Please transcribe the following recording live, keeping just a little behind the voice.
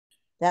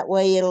That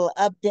way it'll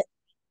update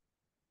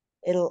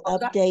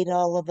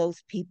all of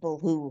those people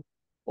who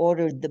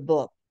ordered the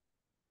book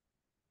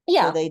so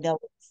Yeah. they know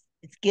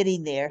it's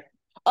getting there.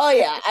 Oh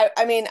yeah.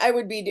 I mean, I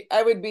would be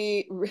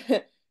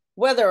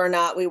whether or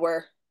not we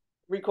were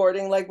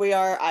recording like we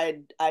are,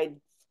 I'd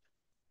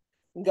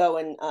go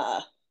and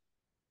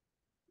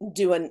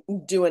do an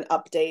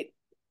update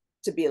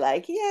to be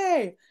like,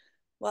 yay.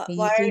 What Can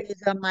you see why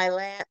who's on my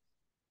lap?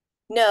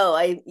 no,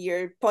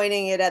 you're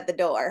pointing it at the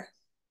door.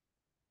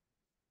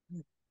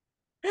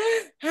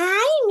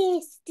 Hi,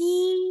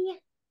 Misty.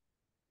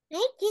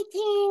 Hi,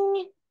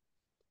 kitten.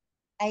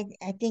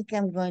 I think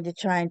I'm going to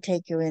try and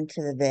take her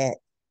into the vet.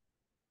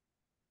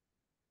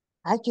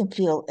 I can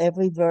feel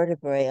every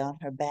vertebrae on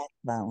her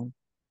backbone.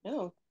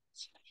 Oh,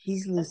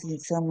 She's losing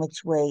so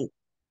much weight.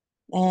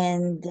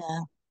 And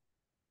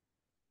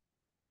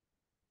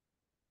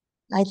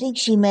I think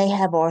she may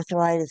have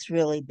arthritis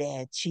really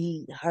bad.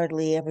 She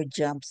hardly ever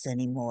jumps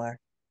anymore.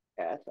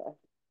 gotcha.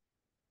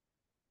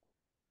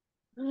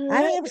 All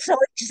I right, am so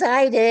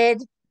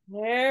excited.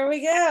 there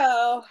we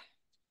go.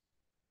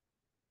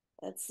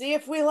 Let's see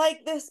if we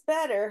like this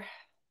better.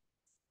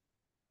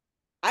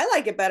 I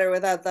like it better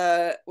without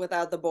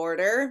the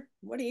border.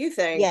 What do you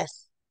think?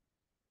 Yes,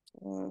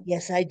 Mm.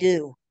 yes, I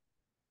do.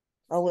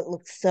 Oh, it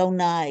looks so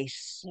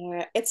nice.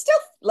 Yeah, it's still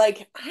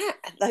like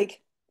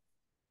like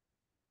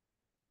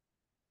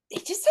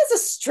it just has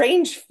a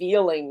strange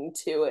feeling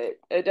to it.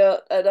 I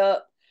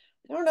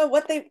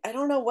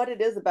don't know what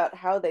it is about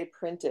how they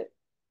print it.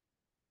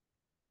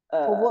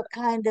 Well, Uh what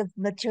kind of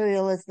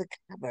material is the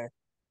cover?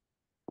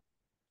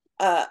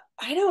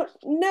 I don't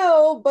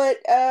know, but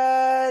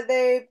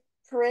they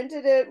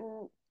printed it.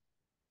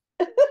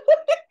 They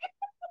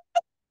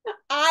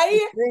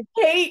I print.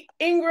 hate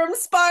Ingram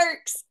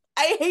Sparks.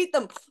 I hate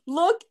them.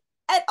 Look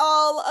at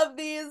all of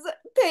these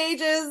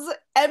pages,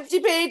 empty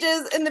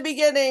pages in the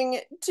beginning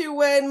to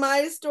when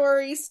my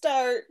story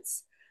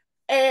starts.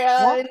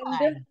 And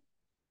Why?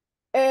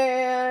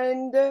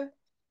 and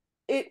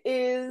it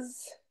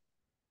is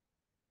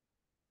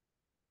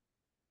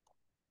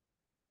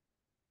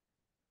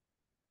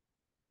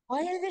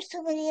Why are there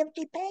so many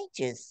empty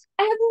pages?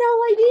 I have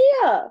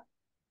no idea.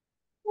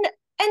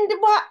 And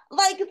what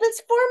like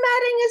this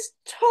formatting is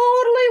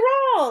totally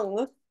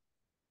wrong.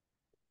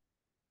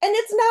 And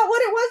it's not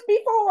what it was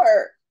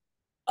before.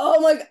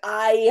 Oh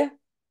my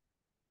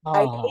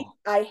Oh,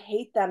 I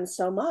hate them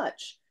so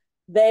much.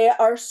 They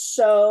are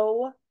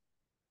so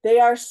they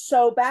are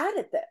so bad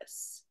at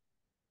this.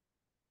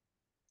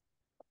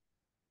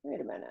 Wait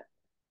a minute.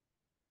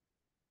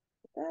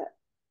 That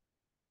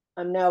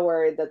I'm now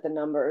worried that the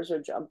numbers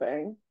are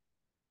jumping.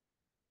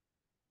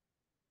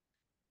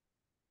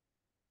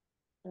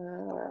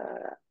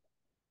 Uh,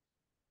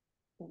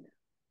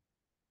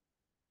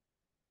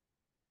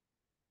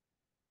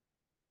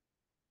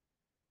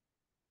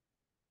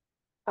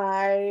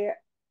 I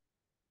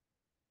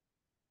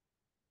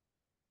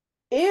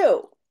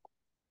ew.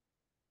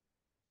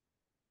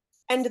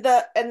 And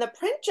the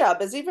print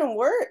job is even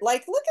worse.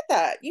 Like, look at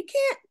that. You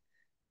can't.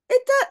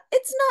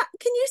 It's not.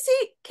 Can you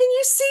see? Can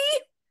you see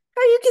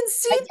how you can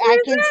see I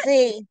through can that?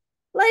 see.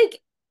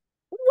 Like,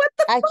 what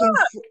the I can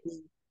fuck?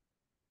 see.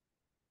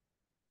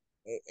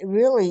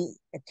 Really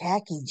a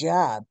tacky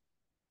job.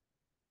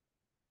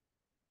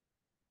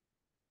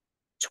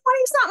 $20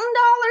 something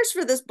dollars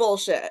for this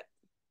bullshit.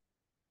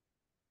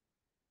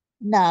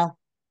 No,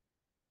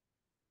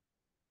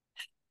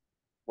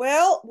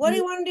 Well, what do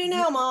you you want to do you,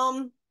 now,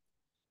 Mom?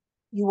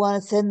 you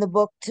want to send the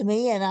book to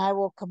me and I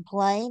will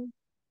complain,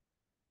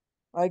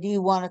 or do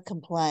you want to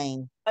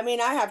complain? I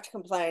mean, I have to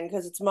complain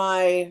because it's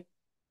my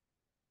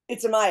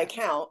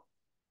account.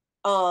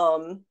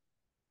 Um,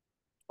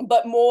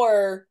 but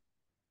more,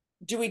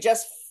 do we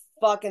just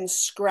fucking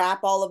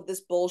scrap all of this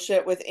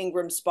bullshit with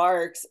Ingram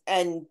Sparks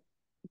and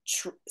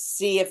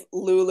see if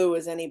Lulu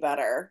is any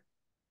better?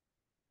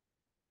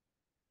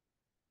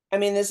 I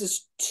mean, this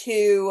is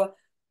too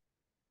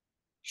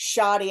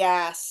shoddy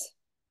ass.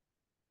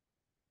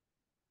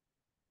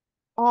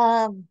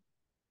 Um,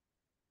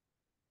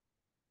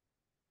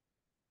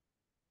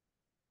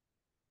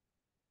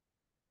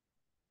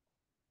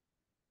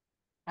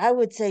 I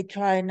would say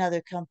try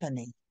another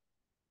company.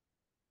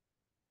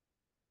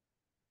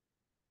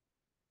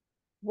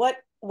 What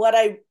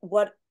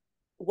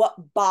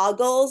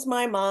boggles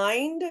my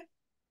mind.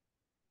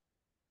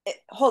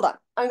 Hold on.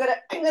 I'm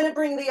gonna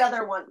bring the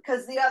other one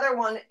because the other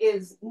one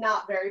is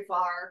not very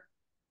far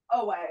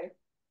away.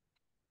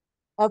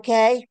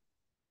 Okay.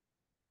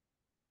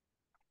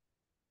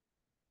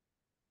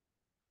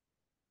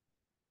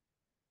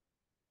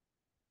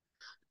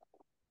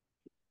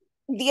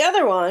 The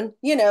other one,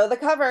 the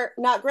cover,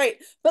 not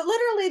great. But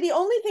literally the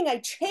only thing I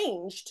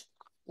changed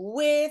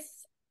with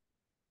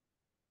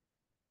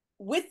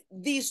with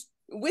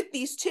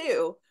these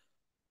two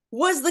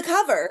was the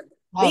cover.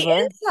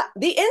 Cover.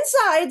 The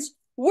insides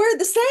were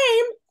the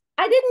same.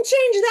 I didn't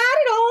change that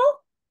at all.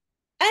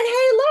 And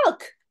hey,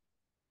 look,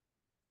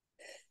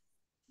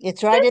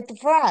 It's right this, at the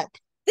front.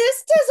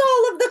 this does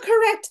all of the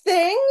correct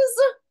things.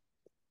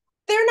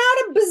 they're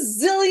not a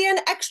bazillion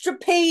extra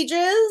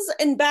pages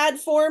and bad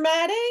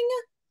formatting.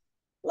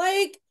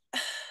 Like,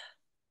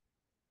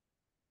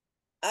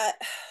 uh,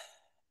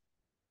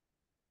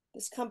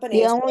 this company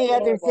The is so only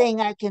other horrible.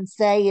 thing I can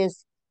say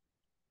is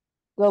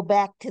go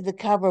back to the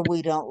cover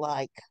we don't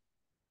like.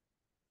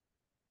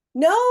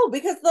 No,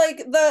 because like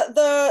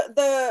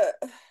the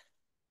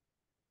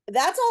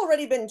that's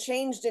already been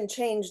changed and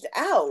changed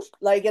out.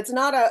 Like it's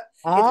not a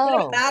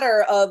Oh,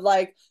 matter of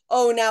like,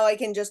 oh, now I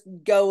can just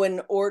go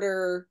and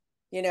order,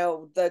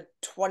 the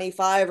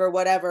 25 or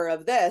whatever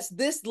of this.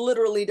 This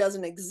literally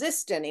doesn't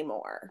exist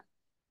anymore.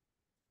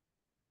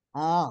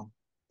 oh,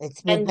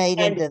 it's been And made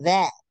and into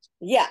that.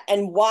 yeah,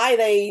 and why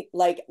they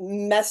like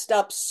messed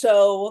up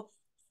so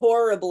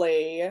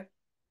horribly,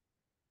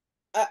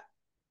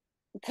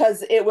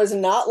 because it was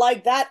not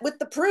like that with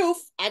the proof.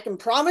 I can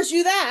promise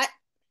you that.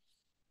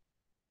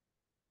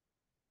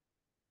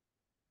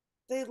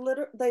 They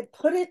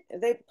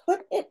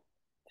put it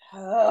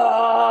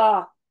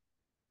ah.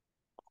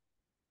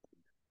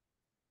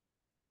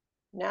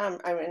 Now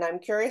I'm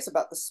curious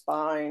about the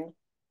spine.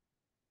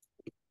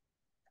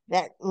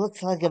 That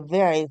looks like a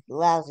very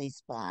lousy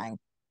spine.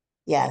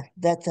 Yeah,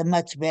 that's a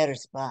much better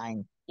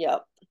spine.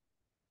 Yep.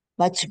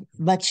 Much,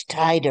 much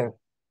tighter.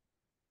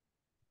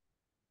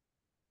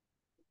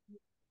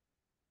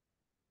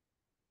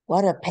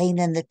 What a pain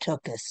in the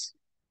tuchus.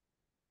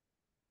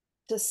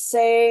 To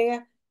say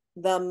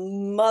the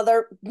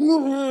mother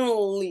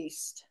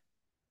least.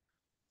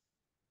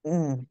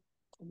 Mm.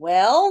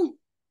 Well,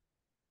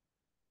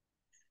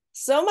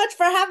 so much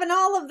for having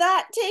all of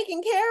that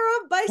taken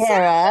care of by Care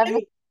of.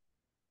 Saturday.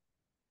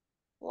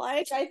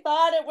 Like I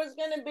thought it was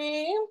gonna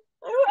be.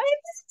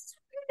 It's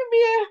gonna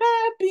be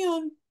a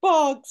happy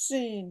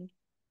unboxing.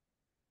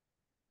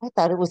 I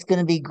thought it was going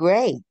to be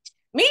great.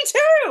 Me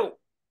too.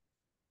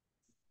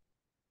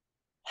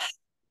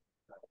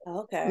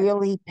 Okay.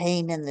 Really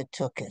pain in the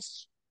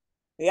tuchus.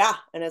 Yeah,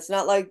 and it's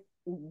not like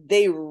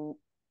they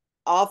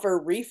offer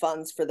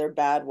refunds for their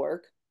bad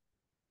work.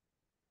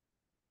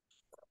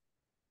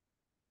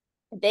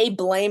 They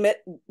blame it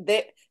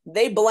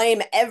they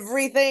blame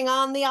everything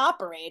on the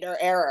operator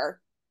error.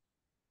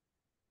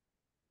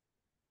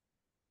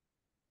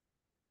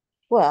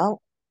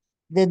 Well,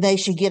 then they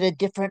should get a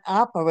different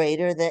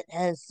operator that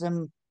has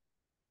some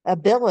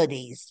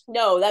abilities.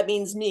 No, that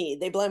means me.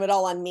 They blame it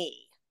all on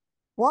me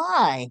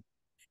Why?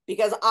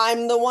 because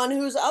I'm the one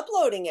who's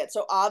uploading it.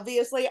 So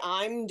obviously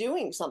I'm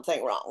doing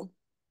something wrong.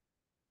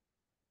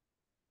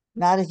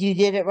 Not if you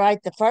did it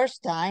right the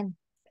first time.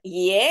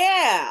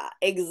 Yeah,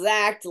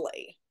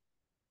 exactly.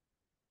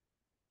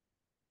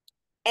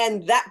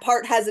 And that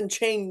part hasn't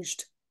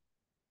changed.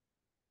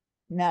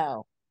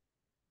 No.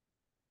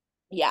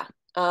 Yeah.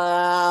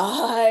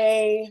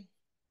 I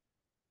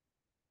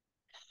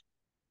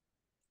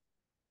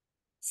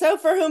So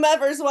for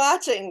whomever's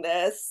watching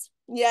this,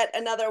 yet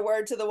another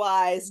word to the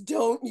wise,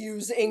 don't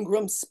use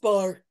Ingram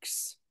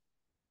Sparks.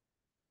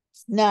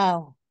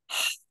 No,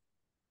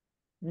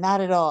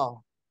 not at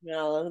all.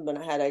 No, that has been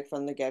a headache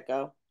from the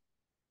get-go.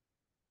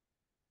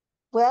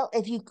 Well,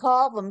 if you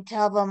call them,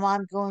 tell them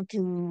I'm going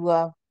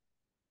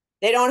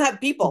They don't have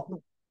people.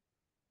 to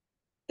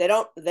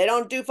They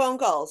don't do phone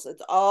calls.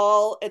 It's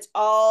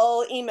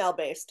all email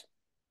based.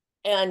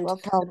 And well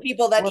the tell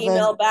people that well then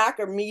email back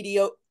are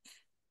mediocre.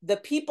 The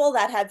people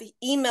that have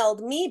emailed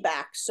me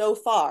back so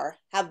far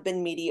have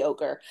been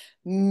mediocre.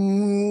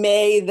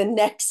 May the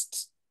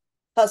next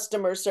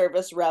customer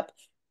service rep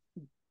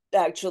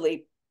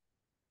actually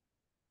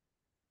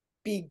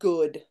be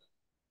good.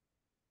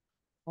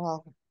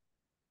 well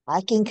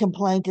I can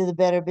complain to the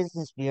Better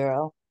Business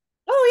Bureau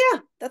Oh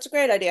yeah, that's a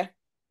great idea.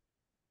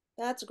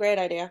 That's a great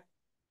idea.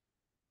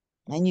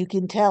 and you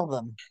can tell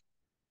them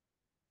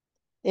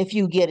if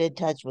you get in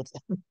touch with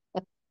them.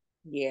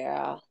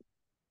 Yeah.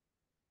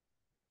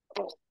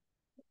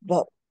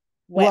 But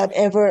Well,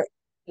 whatever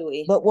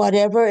Louis. but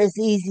whatever is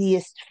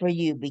easiest for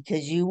you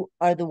because you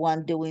are the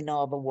one doing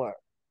all the work.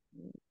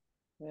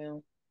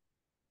 Well,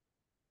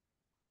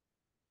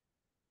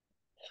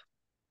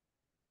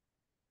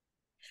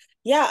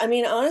 yeah, I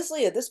mean,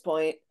 honestly, at this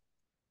point,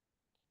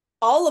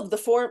 all of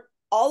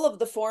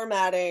the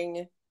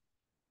formatting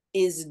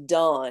is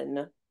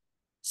done.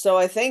 So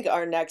I think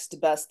our next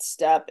best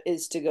step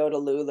is to go to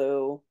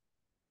Lulu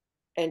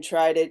and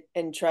try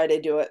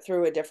to do it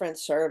through a different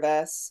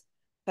service.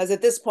 Because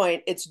at this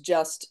point, it's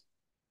just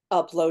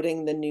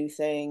uploading the new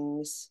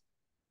things.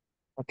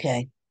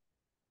 Okay.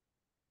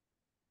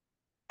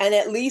 And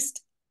at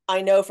least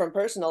I know from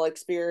personal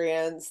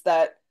experience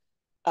that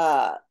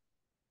uh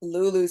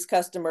Lulu's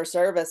customer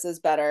service is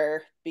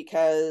better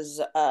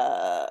because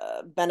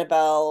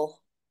Benabel,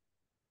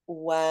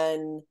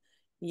 when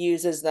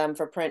uses them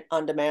for print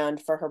on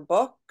demand for her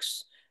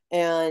books,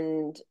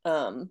 and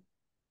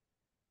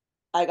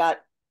I got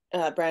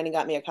Brandon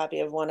got me a copy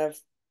of one of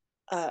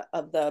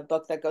the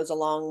book that goes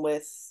along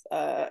with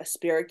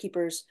Spirit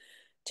Keepers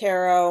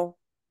Tarot,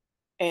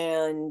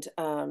 and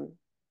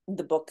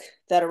the book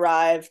that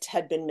arrived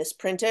had been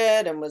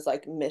misprinted and was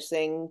like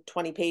missing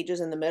 20 pages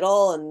in the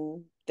middle,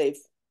 and they've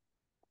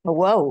Oh,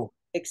 whoa.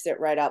 fixed it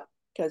right up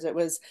because it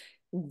was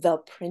the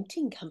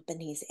printing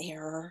company's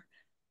error.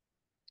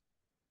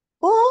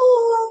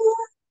 Oh,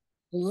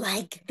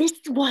 Like this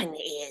one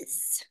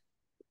is.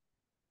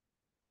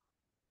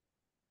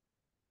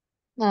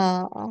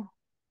 oh.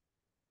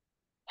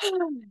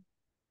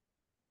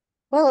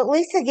 Well, at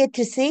least I get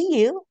to see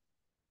you.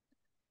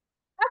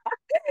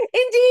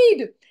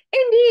 Indeed.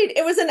 Indeed.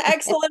 It was an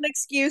excellent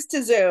excuse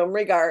to Zoom,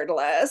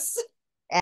 regardless.